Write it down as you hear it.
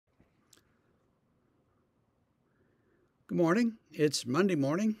Good morning. It's Monday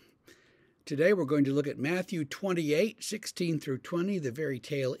morning. Today we're going to look at Matthew 28, 16 through 20, the very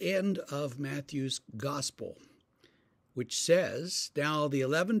tail end of Matthew's Gospel, which says, "Now the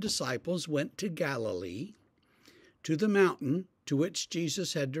 11 disciples went to Galilee, to the mountain to which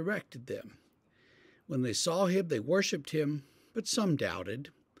Jesus had directed them. When they saw him, they worshipped him, but some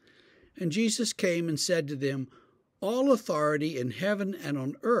doubted. And Jesus came and said to them, 'All authority in heaven and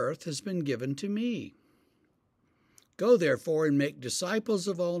on earth has been given to me. Go therefore and make disciples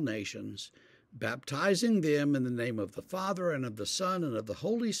of all nations, baptizing them in the name of the Father and of the Son and of the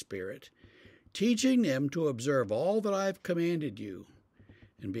Holy Spirit, teaching them to observe all that I have commanded you.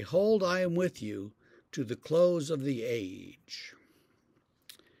 And behold, I am with you to the close of the age.'"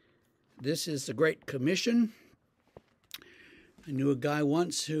 This is the Great Commission. I knew a guy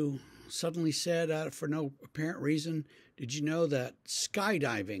once who suddenly said, for no apparent reason, "Did you know that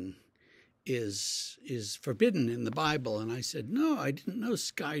skydiving is forbidden in the Bible?" And I said, "No, I didn't know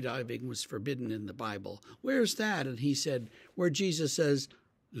skydiving was forbidden in the Bible. Where's that?" And he said, "Where Jesus says,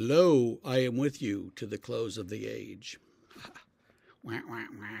 'Lo, I am with you to the close of the age.'" Wah, wah,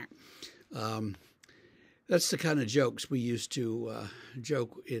 wah. That's the kind of jokes we used to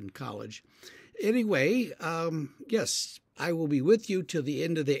joke in college. Anyway, yes, I will be with you till the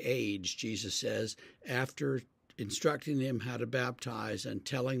end of the age, Jesus says, after instructing them how to baptize and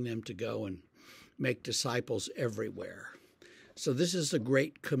telling them to go and make disciples everywhere. So this is the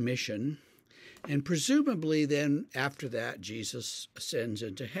Great Commission. And presumably then after that, Jesus ascends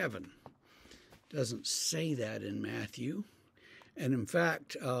into heaven. Doesn't say that in Matthew. And in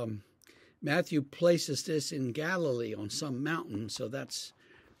fact, Matthew places this in Galilee on some mountain, so that's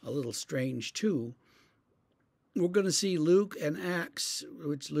a little strange too. We're going to see Luke and Acts,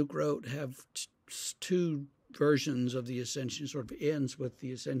 which Luke wrote, have two versions of the ascension, sort of ends with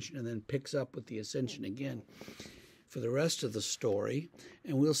the ascension and then picks up with the ascension again for the rest of the story.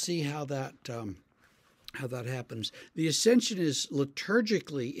 And we'll see how that happens. The ascension is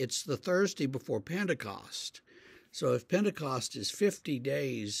liturgically, it's the Thursday before Pentecost. So if Pentecost is 50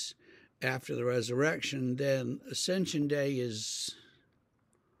 days after the resurrection, then Ascension Day is,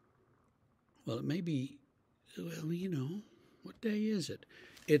 well, it may be, well, you know, what day is it?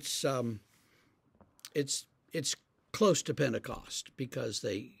 It's close to Pentecost because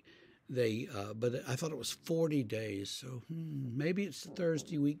but I thought it was 40 days, so maybe it's the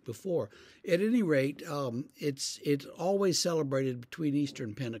Thursday week before. At any rate, it's always celebrated between Easter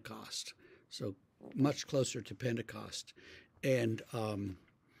and Pentecost, so much closer to Pentecost. And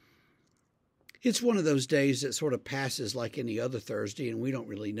it's one of those days that sort of passes like any other Thursday, and we don't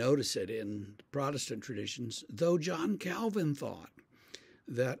really notice it in Protestant traditions, though John Calvin thought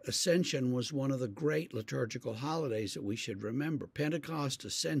that Ascension was one of the great liturgical holidays that we should remember. Pentecost,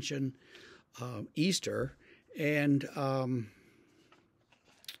 Ascension, Easter, and I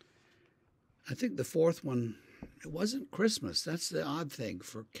think the fourth one, it wasn't Christmas. That's the odd thing.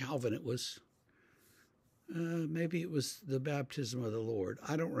 For Calvin, it was, maybe it was the baptism of the Lord.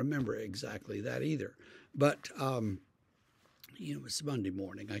 I don't remember exactly that either. But, it's Monday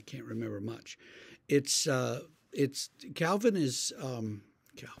morning. I can't remember much.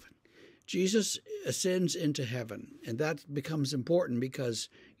 Calvin. Jesus ascends into heaven, and that becomes important because,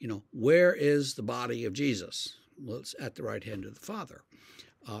 where is the body of Jesus? Well, it's at the right hand of the Father.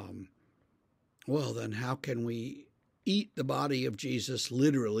 Well, then how can we eat the body of Jesus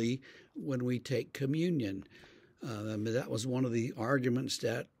literally when we take communion? That was one of the arguments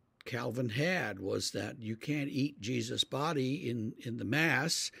that Calvin had, was that you can't eat Jesus' body in the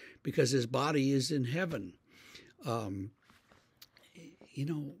Mass because his body is in heaven.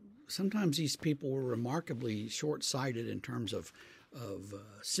 Sometimes these people were remarkably short-sighted in terms of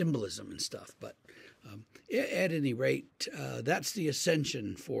symbolism and stuff. But at any rate, that's the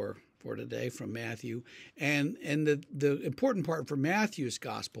ascension for today from Matthew. And the important part for Matthew's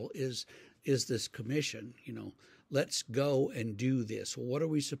gospel is this commission. Let's go and do this. Well, what are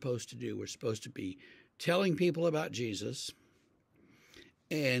we supposed to do? We're supposed to be telling people about Jesus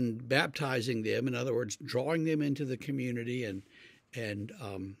and baptizing them. In other words, drawing them into the community and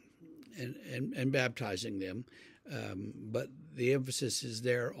baptizing them, but the emphasis is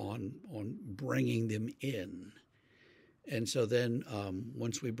there on bringing them in. And so then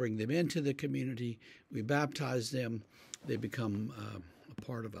once we bring them into the community, we baptize them, they become a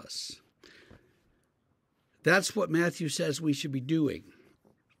part of us. That's what Matthew says we should be doing,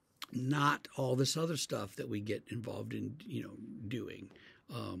 not all this other stuff that we get involved in, doing.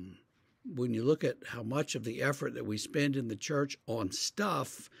 When you look at how much of the effort that we spend in the church on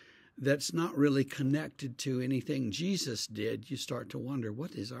stuff that's not really connected to anything Jesus did, you start to wonder,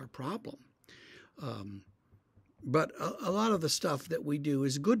 what is our problem? But a lot of the stuff that we do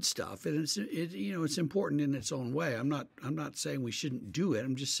is good stuff, and it's important in its own way. I'm not saying we shouldn't do it.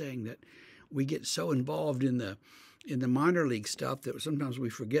 I'm just saying that we get so involved in the minor league stuff that sometimes we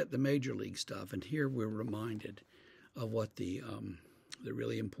forget the major league stuff. And here we're reminded of what the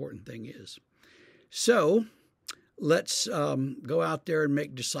really important thing is. So let's go out there and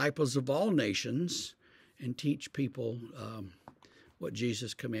make disciples of all nations and teach people what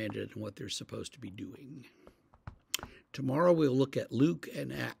Jesus commanded and what they're supposed to be doing. Tomorrow we'll look at Luke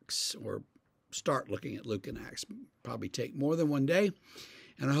and Acts, or start looking at Luke and Acts. Probably take more than one day.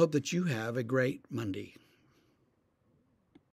 And I hope that you have a great Monday.